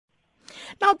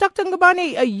Now, Dr.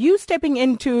 Ngubane, are you stepping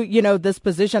into, this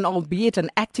position, albeit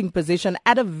an acting position,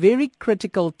 at a very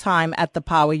critical time at the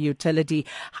power utility?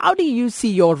 How do you see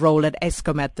your role at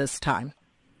Eskom at this time?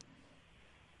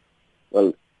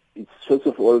 Well, it's first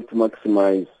of all to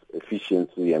maximize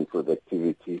efficiency and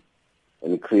productivity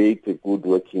and create a good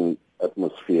working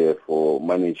atmosphere for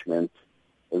management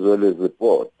as well as the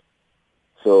board.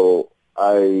 So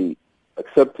I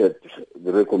accepted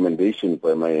the recommendation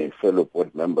by my fellow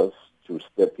board members to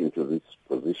step into this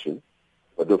position.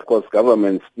 But of course,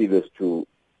 government still has to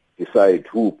decide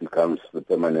who becomes the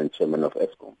permanent chairman of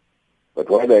Eskom. But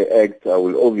while I act, I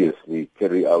will obviously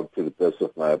carry out to the best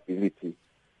of my ability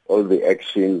all the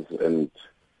actions and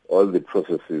all the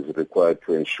processes required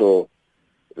to ensure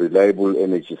reliable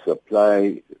energy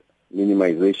supply,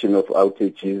 minimization of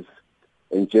outages,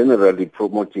 and generally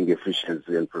promoting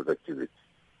efficiency and productivity.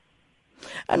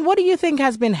 And what do you think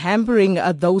has been hampering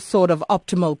those sort of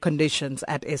optimal conditions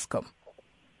at Eskom?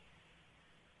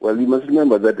 Well, you must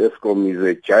remember that Eskom is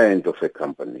a giant of a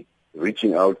company,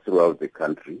 reaching out throughout the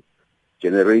country.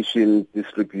 Generation,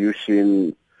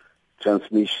 distribution,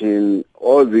 transmission,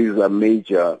 all these are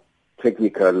major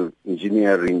technical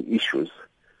engineering issues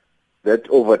that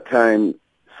over time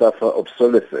suffer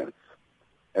obsolescence.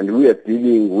 And we are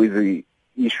dealing with the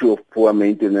issue of poor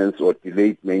maintenance or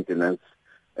delayed maintenance,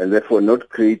 and therefore not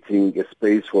creating a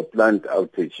space for plant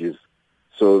outages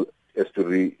so as to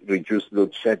reduce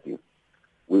load shedding.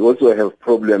 We also have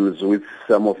problems with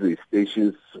some of the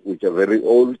stations which are very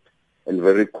old and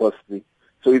very costly.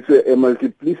 So it's a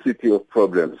multiplicity of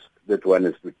problems that one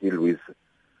has to deal with,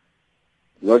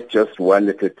 not just one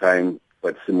at a time,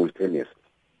 but simultaneously.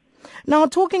 Now,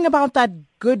 talking about that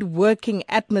good working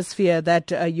atmosphere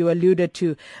that you alluded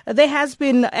to, there has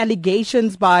been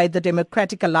allegations by the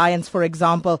Democratic Alliance, for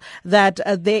example, that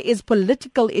there is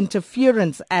political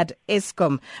interference at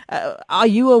Eskom. Are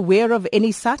you aware of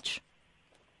any such?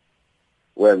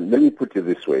 Well, let me put it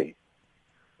this way.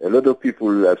 A lot of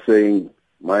people are saying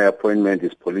my appointment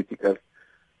is political.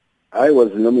 I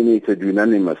was nominated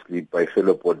unanimously by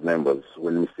fellow board members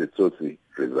when Mr. Tsotsi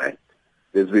resigned.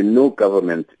 There's been no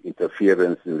government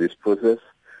interference in this process.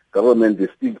 Government is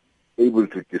still able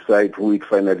to decide who it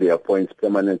finally appoints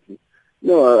permanently.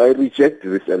 No, I reject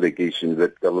this allegation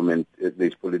that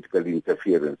there's political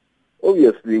interference.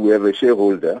 Obviously, we have a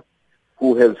shareholder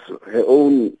who has her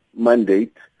own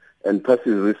mandate and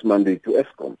passes this mandate to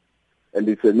Eskom. And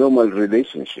it's a normal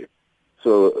relationship.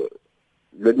 So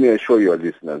let me assure your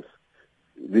listeners,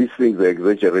 these things are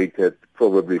exaggerated,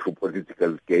 probably for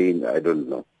political gain, I don't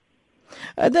know.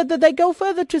 They go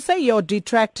further to say your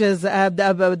detractors, the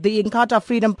Inkatha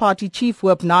Freedom Party Chief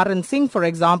Whip Naran Singh, for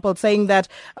example, saying that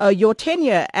your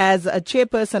tenure as a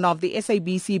chairperson of the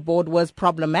SABC board was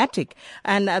problematic.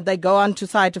 And they go on to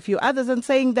cite a few others and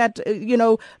saying that,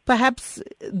 perhaps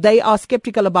they are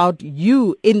skeptical about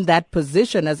you in that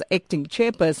position as acting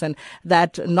chairperson,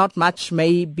 that not much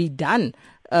may be done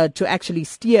to actually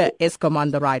steer Eskom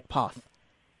on the right path.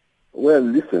 Well,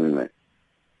 listen,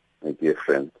 my dear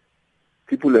friend.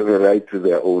 People have a right to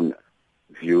their own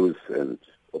views and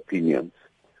opinions.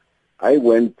 I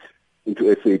went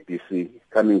into SABC,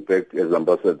 coming back as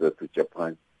ambassador to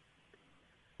Japan.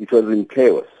 It was in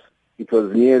chaos. It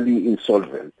was nearly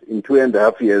insolvent. In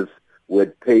 2.5 years, we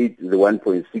had paid the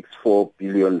 1.64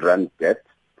 billion rand debt,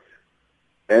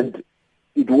 and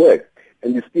it worked,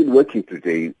 and it's still working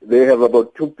today. They have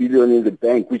about 2 billion in the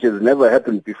bank, which has never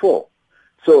happened before.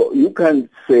 So you can't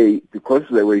say because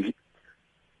there were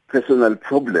personal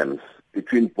problems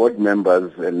between board members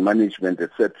and management,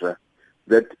 etc.,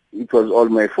 that it was all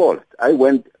my fault. At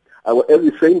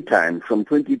the same time, from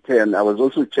 2010, I was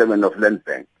also chairman of Land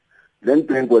Bank. Land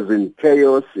Bank was in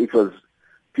chaos.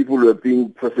 People were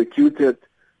being prosecuted.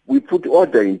 We put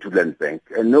order into Land Bank,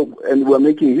 and we're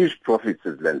making huge profits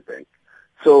at Land Bank.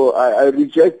 So I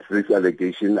reject this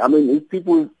allegation. I mean, if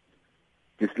people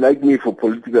dislike me for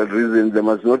political reasons, they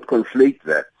must not conflate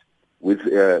that with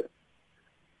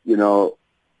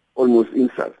almost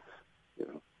insults.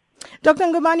 Dr.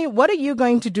 Ngubane, what are you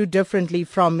going to do differently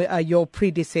from your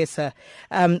predecessor?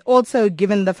 Also,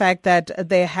 given the fact that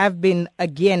there have been,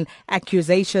 again,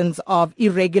 accusations of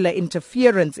irregular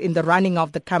interference in the running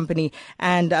of the company,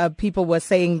 and people were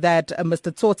saying that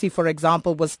Mr. Tsotsi, for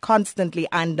example, was constantly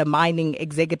undermining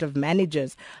executive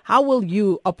managers. How will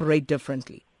you operate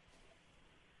differently?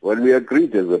 Well, we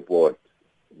agreed as a board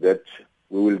that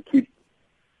we will keep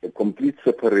a complete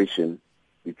separation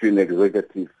between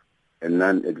executive and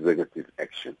non-executive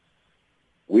action.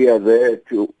 We are there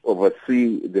to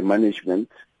oversee the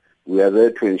management. We are there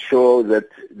to ensure that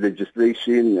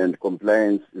legislation and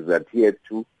compliance is adhered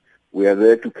to. We are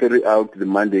there to carry out the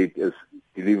mandate as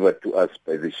delivered to us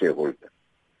by the shareholder.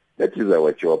 That is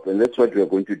our job, and that's what we are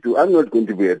going to do. I'm not going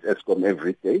to be at Eskom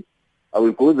every day. I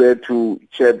will go there to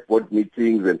chair board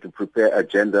meetings and to prepare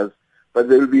agendas, but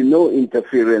there will be no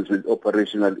interference with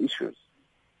operational issues.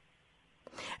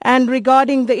 And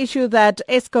regarding the issue that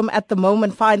Eskom at the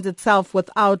moment finds itself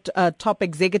without top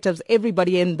executives,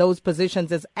 everybody in those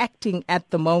positions is acting at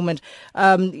the moment.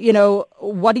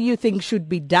 What do you think should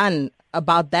be done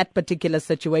about that particular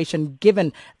situation,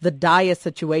 given the dire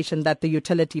situation that the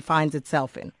utility finds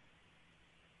itself in?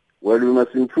 Well, we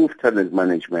must improve talent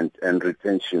management and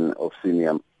retention of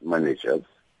senior managers.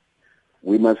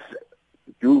 We must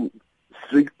do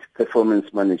strict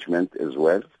performance management as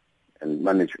well,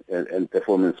 and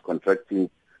performance contracting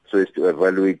so as to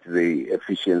evaluate the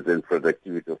efficiency and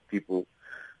productivity of people.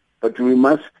 But we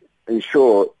must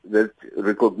ensure that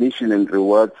recognition and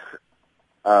rewards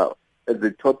are at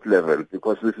the top level,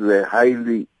 because this is a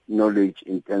highly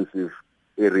knowledge-intensive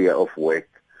area of work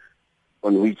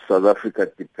on which South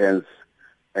Africa depends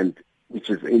and which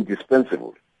is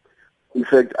indispensable. In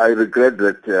fact, I regret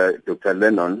that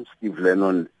Dr. Steve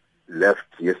Lennon,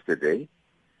 left yesterday.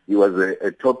 He was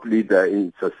a top leader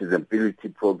in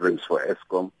sustainability programs for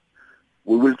Eskom.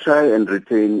 We will try and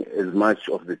retain as much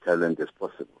of the talent as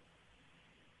possible.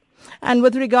 And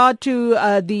with regard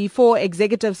to the 4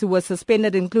 executives who were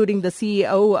suspended, including the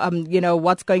CEO,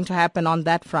 what's going to happen on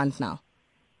that front now?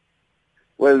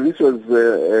 Well, this was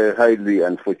a highly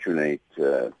unfortunate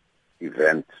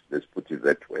event, let's put it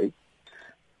that way.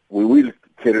 We will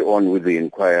carry on with the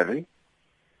inquiry.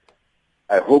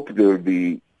 I hope they will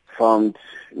be found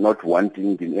not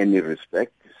wanting in any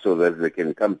respect so that they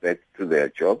can come back to their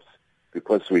jobs,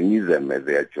 because we need them at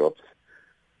their jobs.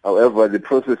 However, the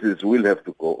processes will have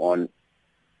to go on.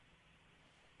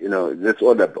 That's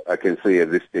all I can say at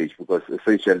this stage, because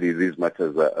essentially these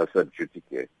matters are sub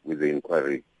judice with the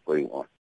inquiry going on.